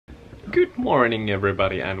Good morning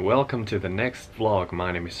everybody and welcome to the next vlog.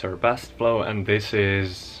 My name is SirBastflow and this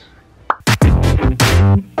is...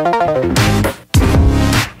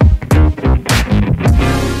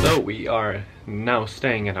 So we are now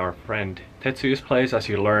staying at our friend Tetsuya's place, as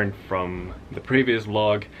you learned from the previous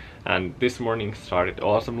vlog, and this morning started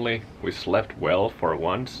awesomely. We slept well for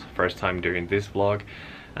once, first time doing this vlog,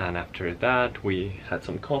 and after that we had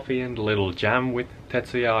some coffee and a little jam with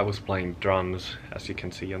Tetsuya. I was playing drums, as you can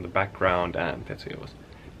see on the background, and Tetsuya was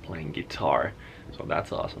playing guitar, so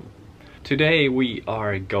that's awesome. Today we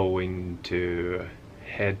are going to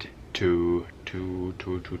head to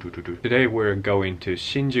today we're going to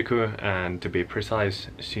Shinjuku, and to be precise,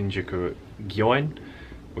 Shinjuku Gyo-en,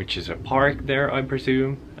 which is a park there, I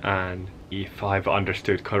presume, and if I've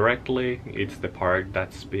understood correctly, it's the park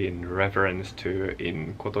that's been referenced to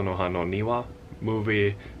in Kotonoha no Niwa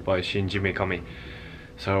movie by Shinji Mikami.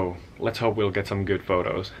 So let's hope we'll get some good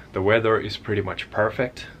photos. The weather is pretty much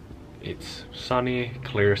perfect. It's sunny,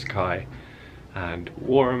 clear sky, and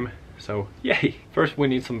warm. So yay! First we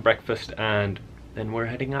need some breakfast and then we're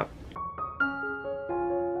heading out.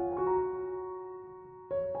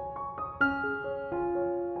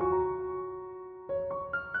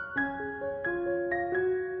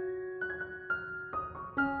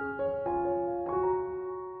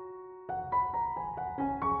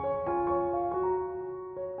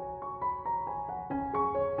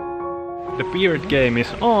 The beard game is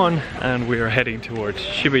on and we are heading towards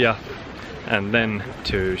Shibuya and then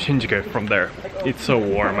to Shinjuku from there. It's so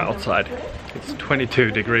warm outside. It's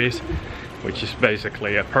 22 degrees, which is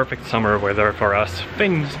basically a perfect summer weather for us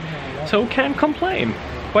Finns, so can't complain.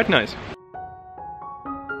 Quite nice.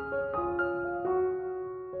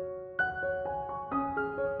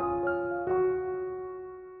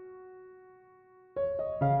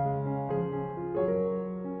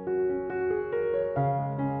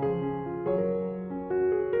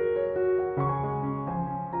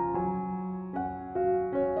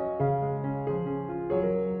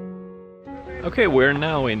 Okay, we're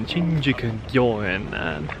now in Shinjuku Gyo-en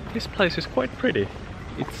and this place is quite pretty.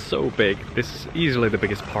 It's so big. This is easily the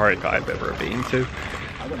biggest park I've ever been to.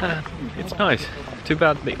 It's nice. Too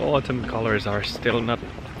bad the autumn colors are still not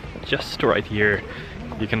just right here.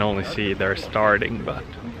 You can only see they're starting, but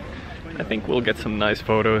I think we'll get some nice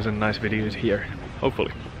photos and nice videos here,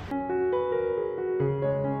 hopefully.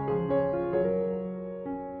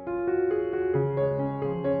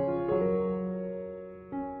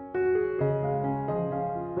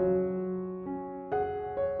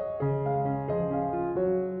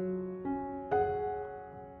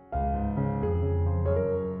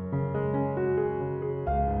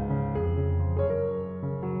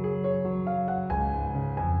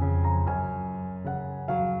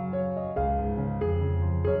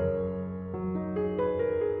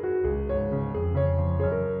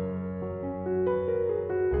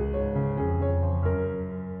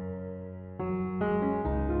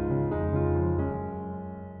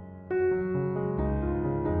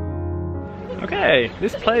 Okay,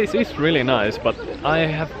 this place is really nice, but I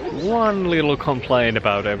have one little complaint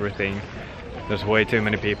about everything. There's way too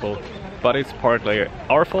many people, but it's partly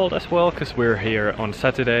our fault as well, because we're here on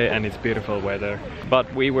Saturday and it's beautiful weather.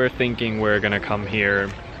 But we were thinking we're gonna come here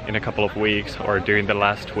in a couple of weeks or during the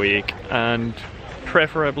last week, and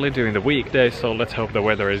preferably during the weekdays, so let's hope the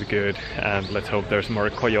weather is good and let's hope there's more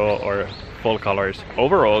koyo or fall colors.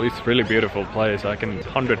 Overall, it's really beautiful place. I can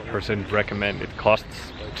 100% recommend. It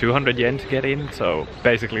costs 200 yen to get in, so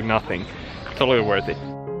basically nothing. Totally worth it.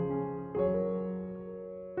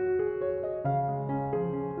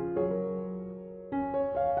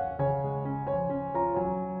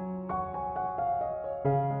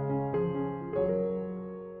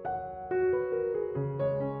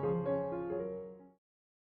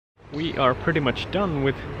 We are pretty much done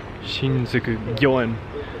with Shinjuku Gyo-en.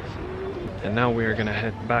 And now we're gonna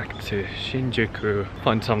head back to Shinjuku,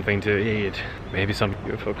 find something to eat. Maybe some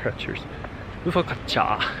UFO catchers. UFO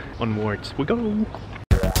catcha! Onwards we go!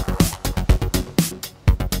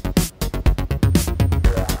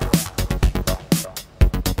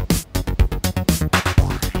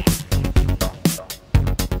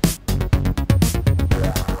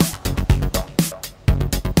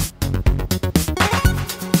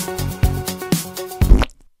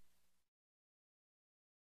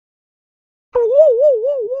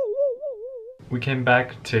 We came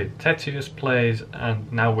back to Tetsuya's place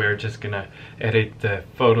and now we're just gonna edit the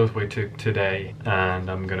photos we took today, and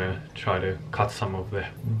I'm gonna try to cut some of the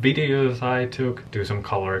videos I took, do some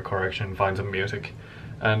color correction, find some music.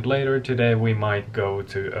 And later today we might go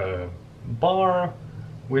to a bar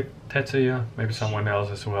with Tetsuya, maybe someone else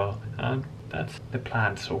as well, and That's the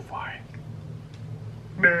plan so far.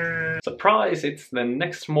 Surprise! It's the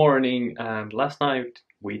next morning, and last night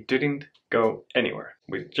we didn't go anywhere.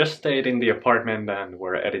 We just stayed in the apartment and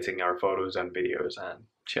we're editing our photos and videos and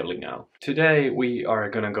chilling out. Today we are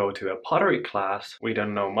gonna go to a pottery class we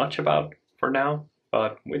don't know much about for now,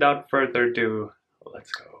 but without further ado,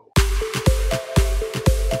 let's go.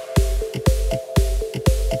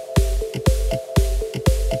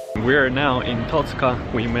 We're now in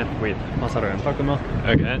Totsuka. We met with Masaru and Takuma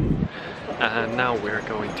again, and now we're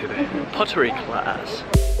going to the pottery class.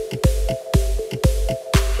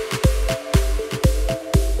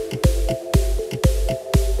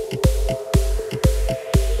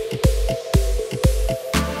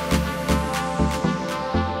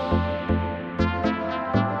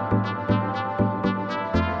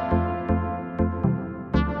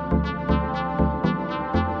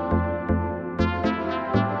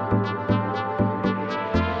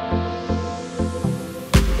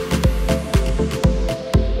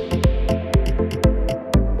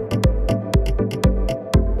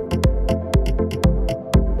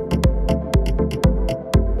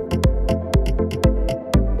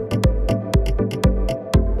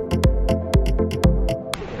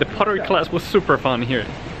 The pottery class was super fun here,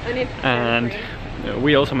 and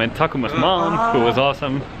we also met Takuma's mom, who was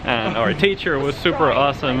awesome, and our teacher was super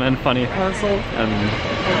awesome and funny, and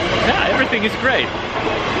yeah, everything is great.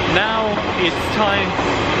 Now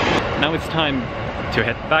it's time to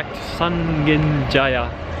head back to Sangen-jaya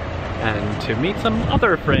and to meet some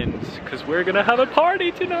other friends, because we're gonna have a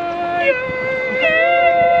party tonight! Yay!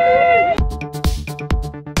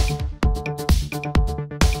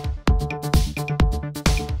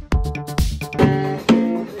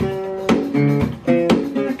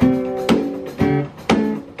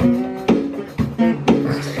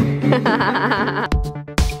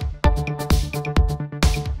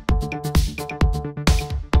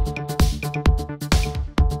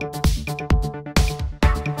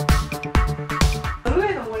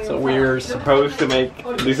 So we're supposed to make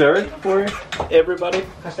dessert for everybody.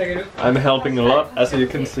 I'm helping a lot, as you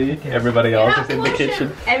can see. Everybody else is in the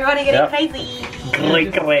kitchen. Everybody getting crazy.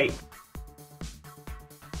 Great.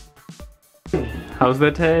 How's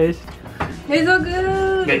the taste? It's so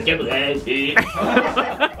good.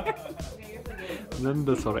 なん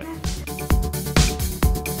だそれ。